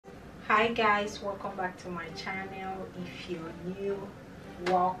Hi guys, welcome back to my channel. If you're new,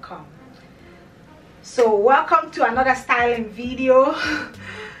 welcome. So welcome to another styling video.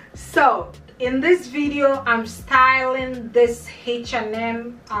 So in this video I'm styling this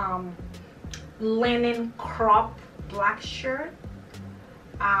H&M linen crop black shirt.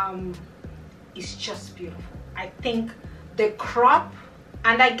 It's just beautiful. I think the crop,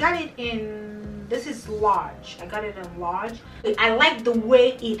 and I got it in, this is large. I got it in large. I like the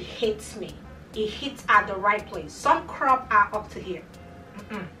way it hits me. It hits at the right place. Some crop are up to here.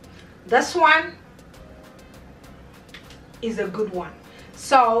 This one is a good one.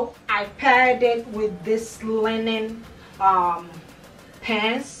 So I paired it with this linen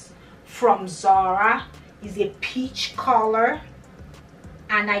pants from Zara. It's a peach color,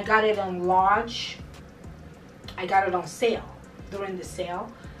 and I got it in large. I got it on sale during the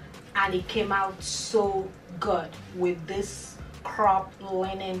sale, and it came out so good with this crop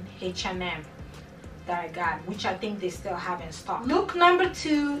linen H&M that I got, which I think they still have in stock. Look number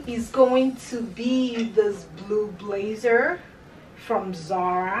 2 is going to be this blue blazer from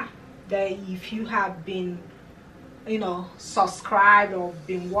Zara. That if you have been, subscribed or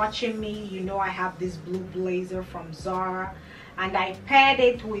been watching me, you know I have this blue blazer from Zara, and I paired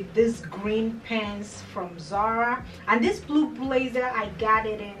it with this green pants from Zara. And this blue blazer, I got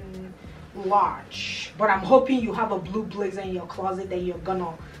it in large, but I'm hoping you have a blue blazer in your closet that you're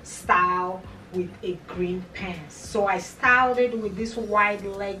gonna style with a green pants. So I styled it with this wide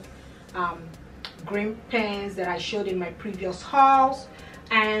leg green pants that I showed in my previous hauls,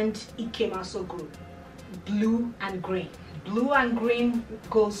 and it came out so good. Blue and green. Blue and green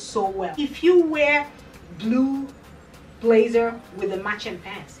goes so well. If you wear blue blazer with the matching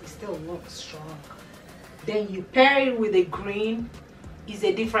pants, it still looks strong. Then you pair it with a green, is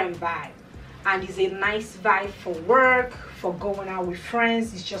a different vibe, and it's a nice vibe for work, for going out with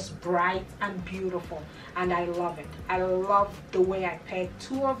friends. It's just bright and beautiful, and I love it. I love the way I paired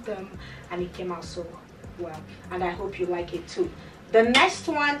two of them, and it came out so well, and I hope you like it too. The next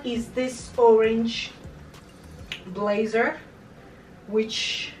one is this orange blazer,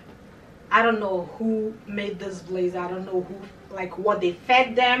 which I don't know who made this blazer. I don't know who, like, what they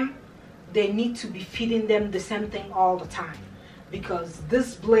fed them. They need to be feeding them the same thing all the time, because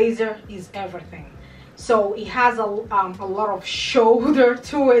this blazer is everything. So it has a lot of shoulder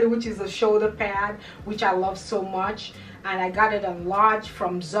to it, which is a shoulder pad, which I love so much. And I got it in large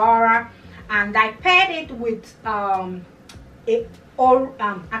from Zara, and I paired it with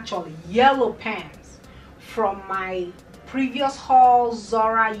actually yellow pants from my previous haul,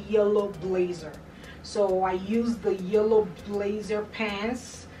 Zara yellow blazer. So I used the yellow blazer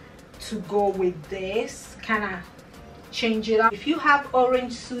pants to go with this, kind of change it up. If you have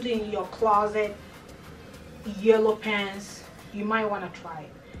orange suit in your closet, yellow pants, you might want to try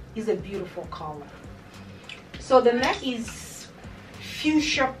it. It's a beautiful color. So the next is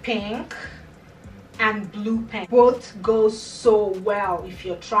fuchsia pink and blue pants. Both go so well if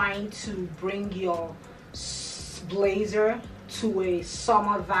you're trying to bring your blazer to a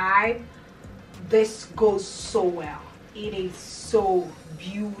summer vibe. This goes so well. It is so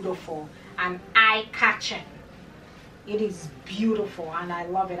beautiful and eye-catching. It is beautiful, and I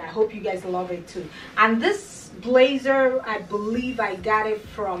love it. I hope you guys love it too. And this blazer, I believe I got it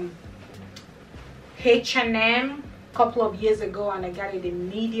from H&M a couple of years ago, and I got it in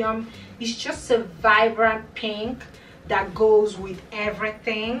medium. It's just a vibrant pink that goes with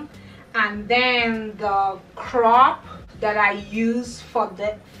everything. And then the crop that I use for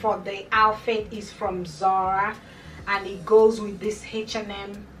the outfit is from Zara, and it goes with this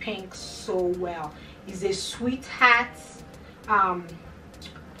H&M pink so well. It's a sweetheart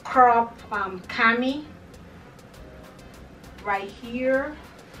crop cami right here,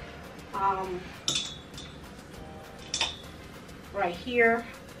 right here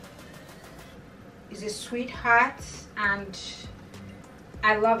is a sweetheart, and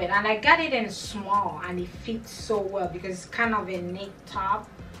I love it. And I got it in small, and it fits so well because it's kind of a knit top.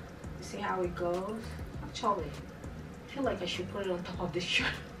 You see how it goes? Actually, I feel like I should put it on top of this shirt.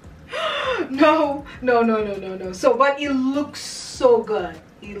 No. So, but it looks so good.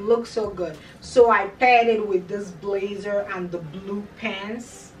 It looks so good. So I paired it with this blazer and the blue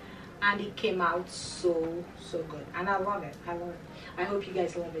pants, and it came out so good, and I love it. I love it. I hope you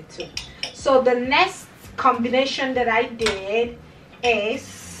guys love it too. So the next combination that I did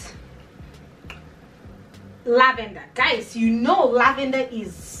is lavender. Guys, you know lavender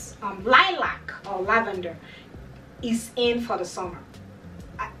is lilac or lavender is in for the summer.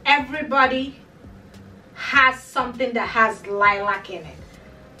 Everybody has something that has lilac in it,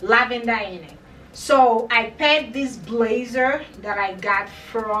 lavender in it. So I paired this blazer that I got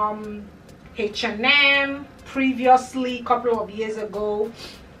from H&M previously a couple of years ago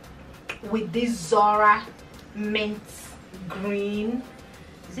with this Zara mint green.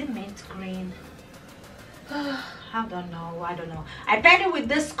 Is it mint green? I don't know. I paired it with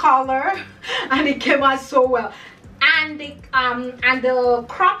this color and it came out so well. And the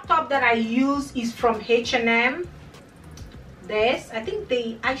crop top that I use is from H&M. This, I think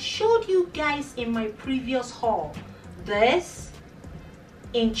I showed you guys in my previous haul. This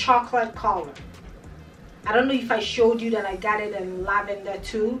in chocolate color. I don't know if I showed you that I got it in lavender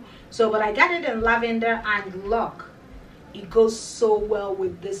too. But I got it in lavender, and look, it goes so well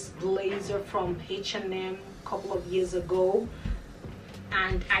with this blazer from H&M a couple of years ago.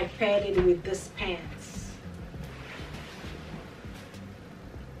 And I paired it with this pants.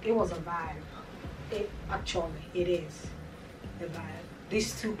 It was a vibe. It is a vibe.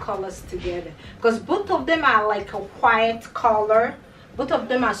 These two colors together, because both of them are like a quiet color. Both of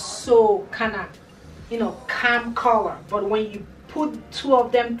them are so kind of, you know, calm color, but when you put two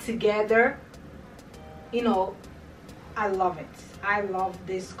of them together, you know, I love it. I love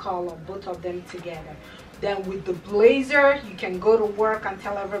this color, both of them together. Then with the blazer, you can go to work and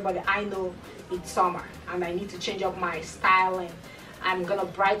tell everybody, I know it's summer and I need to change up my styling. I'm gonna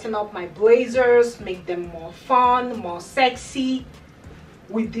brighten up my blazers, make them more fun, more sexy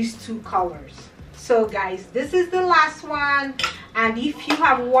with these two colors. So guys, this is the last one, and if you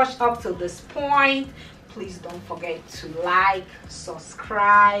have watched up to this point, please don't forget to like,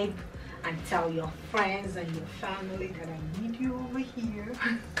 subscribe, and tell your friends and your family that I need you over here.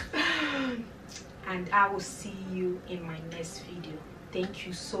 And I will see you in my next video. Thank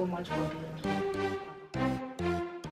you so much for being here.